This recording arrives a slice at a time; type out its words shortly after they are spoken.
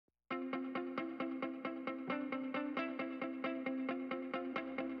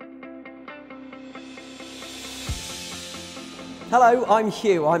Hello, I'm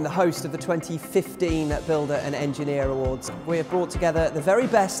Hugh. I'm the host of the 2015 Builder and Engineer Awards. We have brought together the very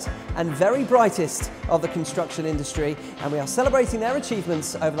best and very brightest of the construction industry, and we are celebrating their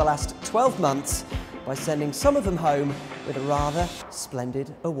achievements over the last 12 months by sending some of them home with a rather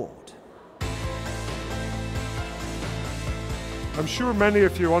splendid award. I'm sure many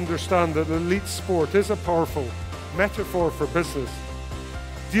of you understand that elite sport is a powerful metaphor for business.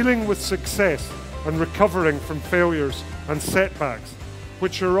 Dealing with success and recovering from failures and setbacks,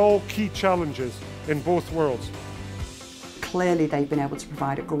 which are all key challenges in both worlds. Clearly they've been able to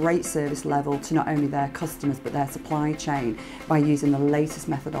provide a great service level to not only their customers but their supply chain by using the latest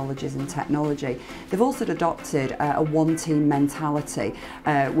methodologies and technology. They've also adopted a one-team mentality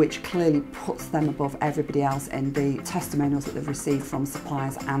which clearly puts them above everybody else in the testimonials that they've received from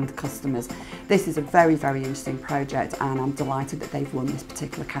suppliers and customers. This is a very, very interesting project, and I'm delighted that they've won this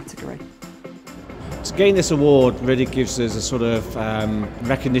particular category. To gain this award really gives us a sort of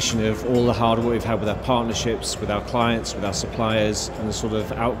recognition of all the hard work we've had with our partnerships, with our clients, with our suppliers, and the sort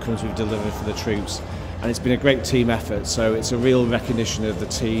of outcomes we've delivered for the troops. And it's been a great team effort, so it's a real recognition of the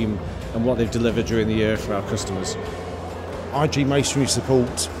team and what they've delivered during the year for our customers. IG Masonry Support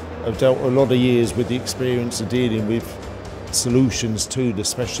have dealt a lot of years with the experience of dealing with solutions to the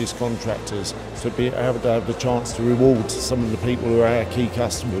specialist contractors. So to be able to have the chance to reward some of the people who are our key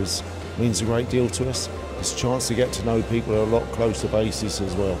customers means a great deal to us. It's a chance to get to know people on a lot closer basis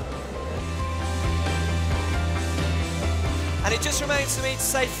as well. And it just remains for me to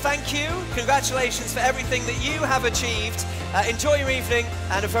say thank you, congratulations for everything that you have achieved. Enjoy your evening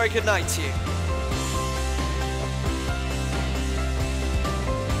and a very good night to you.